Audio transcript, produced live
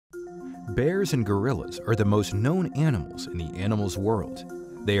Bears and gorillas are the most known animals in the animals world.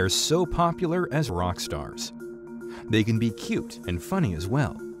 They are so popular as rock stars. They can be cute and funny as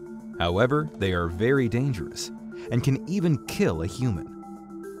well. However, they are very dangerous and can even kill a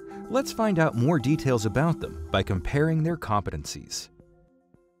human. Let's find out more details about them by comparing their competencies.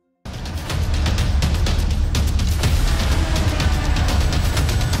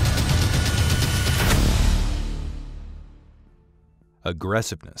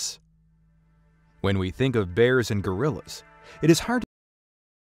 Aggressiveness. When we think of bears and gorillas, it is hard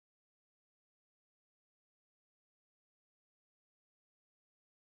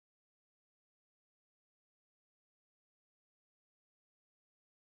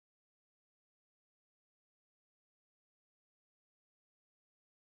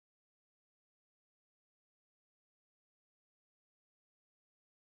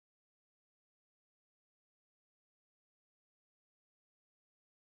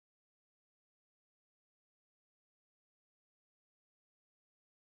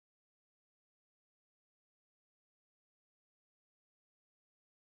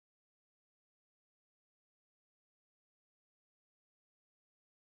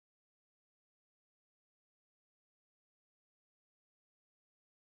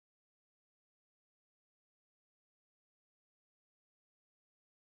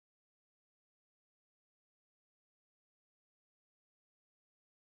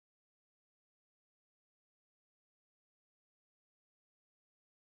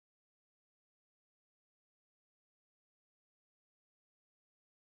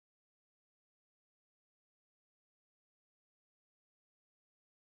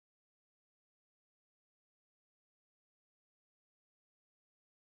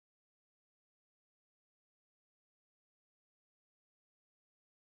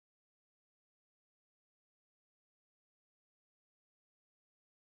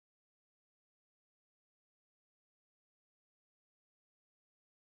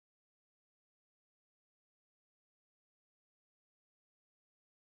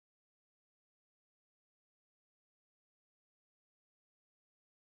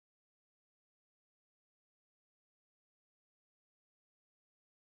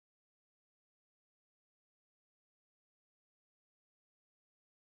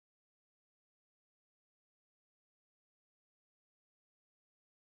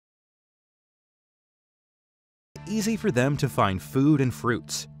easy for them to find food and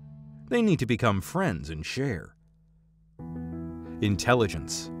fruits. They need to become friends and share.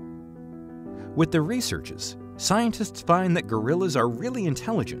 Intelligence. With the researches, scientists find that gorillas are really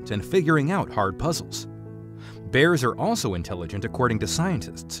intelligent and figuring out hard puzzles. Bears are also intelligent according to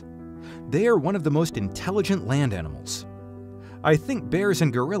scientists. They are one of the most intelligent land animals. I think bears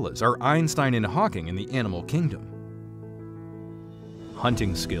and gorillas are Einstein and Hawking in the animal kingdom.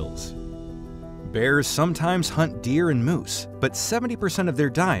 Hunting skills. Bears sometimes hunt deer and moose, but 70% of their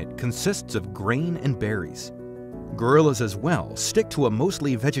diet consists of grain and berries. Gorillas as well stick to a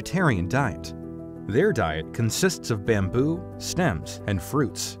mostly vegetarian diet. Their diet consists of bamboo, stems, and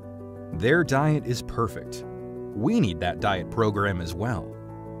fruits. Their diet is perfect. We need that diet program as well.